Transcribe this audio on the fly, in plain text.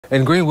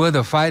In Greenwood,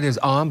 the fight is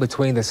on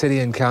between the city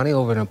and county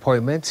over an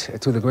appointment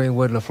to the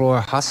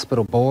Greenwood-LaFleur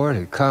Hospital Board.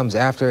 It comes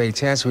after a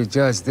chancery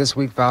judge this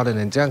week filed an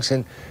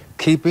injunction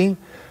keeping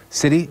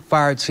City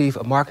Fire Chief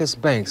Marcus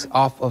Banks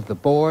off of the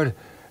board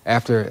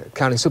after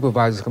county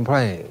supervisors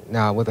complained.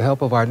 Now, with the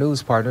help of our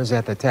news partners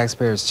at the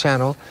Taxpayers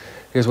Channel,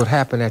 here's what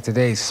happened at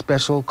today's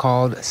special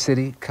called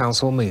City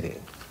Council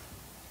meeting.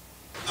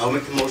 I'll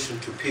make a motion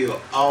to appeal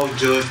all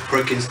Judge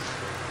Perkins'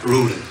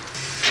 ruling.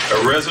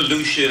 A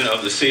resolution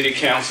of the City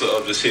Council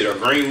of the City of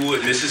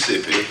Greenwood,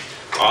 Mississippi,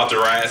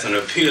 authorizing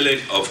appealing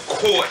of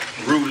court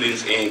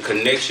rulings in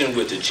connection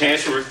with the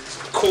Chancery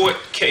Court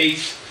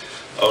case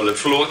of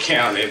LaFleur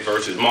County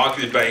versus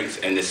Marcus Banks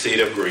and the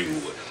City of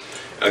Greenwood.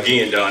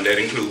 Again, Don, that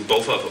includes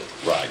both of them.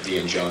 Right, the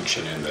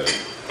injunction and the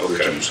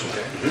recusal.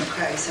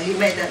 Okay, so he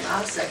made that,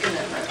 I'll second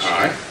that motion. All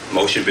right,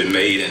 motion been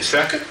made and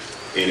second.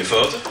 Any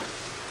further?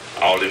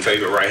 All in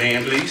favor, right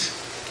hand, please.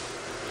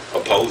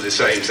 Opposed, the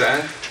same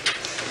sign.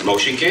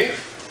 Motion carried.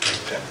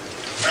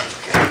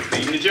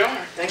 Meeting adjourned.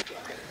 Thank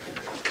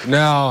you.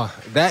 Now,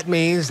 that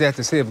means that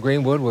the City of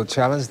Greenwood will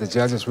challenge the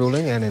judge's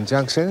ruling and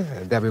injunction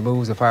that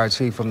removes the fire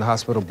chief from the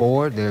hospital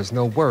board. There's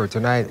no word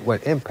tonight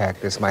what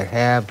impact this might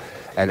have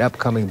at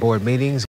upcoming board meetings.